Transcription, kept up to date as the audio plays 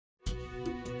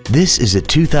This is a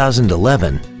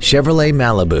 2011 Chevrolet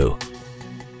Malibu.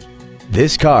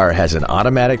 This car has an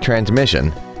automatic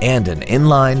transmission and an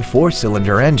inline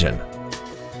 4-cylinder engine.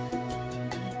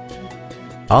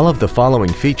 All of the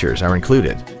following features are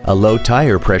included: a low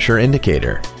tire pressure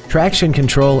indicator, traction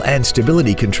control and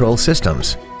stability control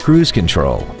systems, cruise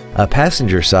control, a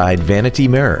passenger side vanity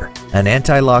mirror, an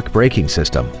anti-lock braking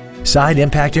system, side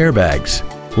impact airbags,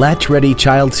 latch-ready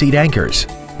child seat anchors,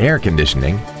 air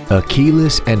conditioning, a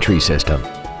keyless entry system,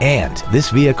 and this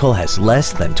vehicle has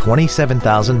less than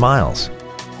 27,000 miles.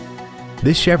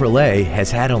 This Chevrolet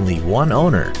has had only one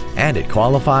owner and it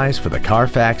qualifies for the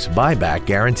Carfax buyback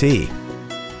guarantee.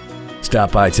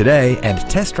 Stop by today and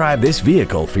test drive this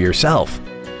vehicle for yourself.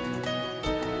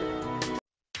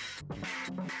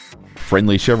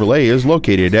 Friendly Chevrolet is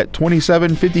located at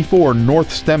 2754 North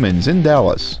Stemmons in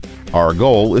Dallas. Our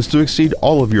goal is to exceed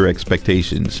all of your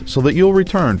expectations so that you'll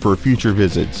return for future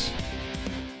visits.